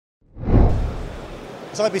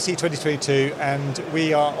It's IBC 2022 and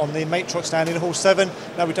we are on the Matrox stand in Hall 7.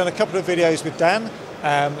 Now we've done a couple of videos with Dan,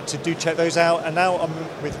 to do check those out, and now I'm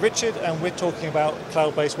with Richard and we're talking about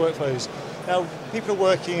cloud-based workflows. Now people are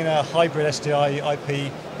working in a hybrid SDI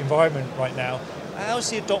IP environment right now. How's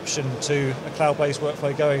the adoption to a cloud-based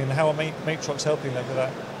workflow going and how are Matrox helping them with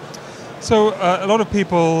that? So a lot of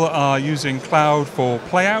people are using cloud for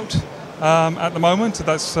playout. At the moment,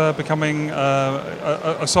 that's becoming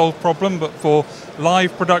a solved problem, but for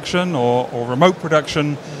live production or remote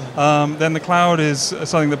production, then the cloud is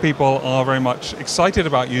something that people are very much excited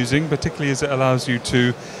about using, particularly as it allows you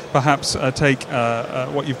to perhaps take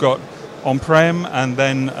what you've got on-prem and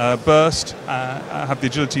then burst, have the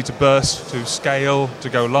agility to burst, to scale,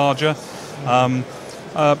 to go larger.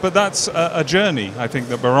 But that's a journey, I think,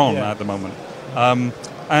 that we're on at the moment.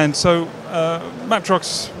 And so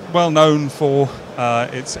Matrox, well known for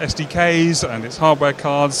its SDKs and its hardware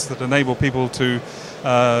cards that enable people to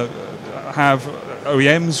have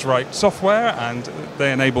OEMs write software, and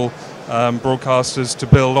they enable broadcasters to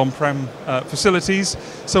build on-prem facilities.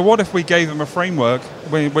 So what if we gave them a framework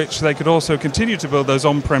in which they could also continue to build those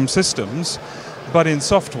on-prem systems, but in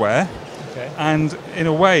software, and in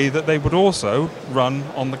a way that they would also run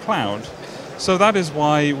on the cloud? So that is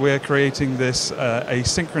why we're creating this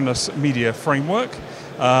asynchronous media framework.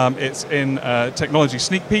 It's in technology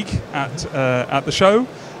sneak peek at the show,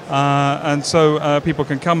 and so people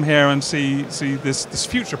can come here and see this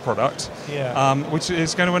future product, which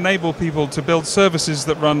is going to enable people to build services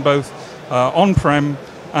that run both on-prem,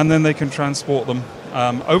 and then they can transport them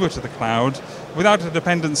over to the cloud without a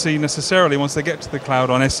dependency necessarily. Once they get to the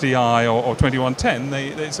cloud on SDI or 2110,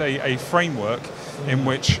 it's a framework in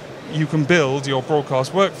which you can build your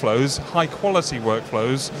broadcast workflows, high quality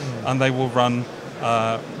workflows, and they will run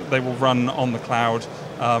on the cloud.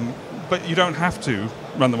 But you don't have to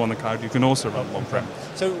run them on the cloud. You can also run them on-prem.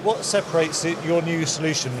 So what separates your new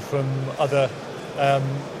solution from other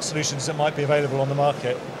solutions that might be available on the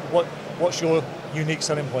market? What's your unique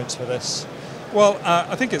selling points for this? Well,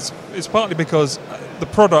 I think it's partly because the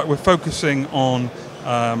product, we're focusing on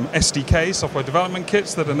SDK, software development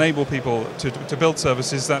kits, that enable people to build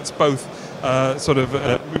services that's both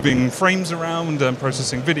moving frames around and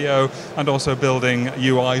processing video, and also building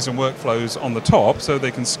UIs and workflows on the top, so they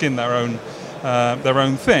can skin their own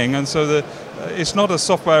thing. And so it's not a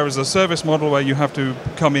software as a service model where you have to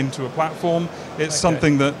come into a platform. It's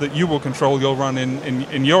something that you will control. You'll run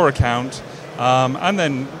in your account, and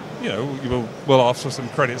then we'll ask for some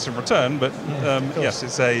credits in return. But yes,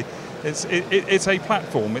 it's a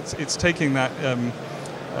platform. It's taking that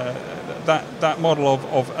that model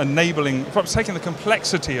of enabling, perhaps taking the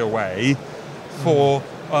complexity away for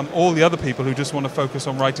all the other people who just want to focus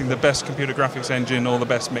on writing the best computer graphics engine or the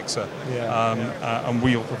best mixer, and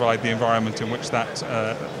we'll provide the environment in which that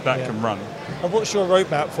can run. And what's your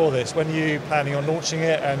roadmap for this? When are you planning on launching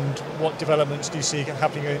it, and what developments do you see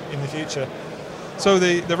happening in the future? So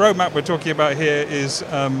the roadmap we're talking about here is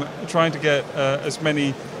trying to get as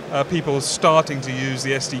many people starting to use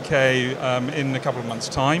the SDK in a couple of months'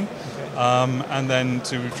 time, and then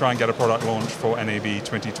to try and get a product launch for NAB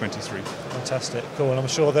 2023. Fantastic, cool. And I'm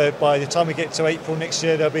sure that by the time we get to April next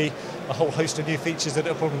year, there'll be a whole host of new features that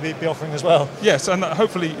it'll probably be offering as well. Yes, and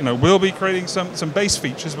hopefully, we'll be creating some base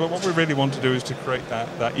features, but what we really want to do is to create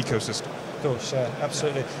that ecosystem. Of course, yeah,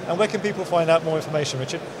 absolutely. And where can people find out more information,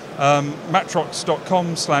 Richard?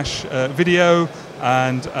 Matrox.com/video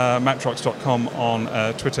and Matrox.com on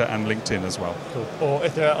Twitter and LinkedIn as well. Cool. Or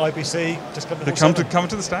if they're at IBC, just come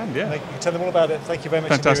to the stand, yeah. You can tell them all about it. Thank you very much.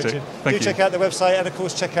 Fantastic. Richard. Thank you. Check out the website, and of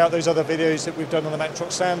course check out those other videos that we've done on the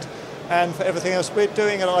Matrox stand. And for everything else we're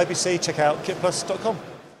doing at IBC, check out kitplus.com.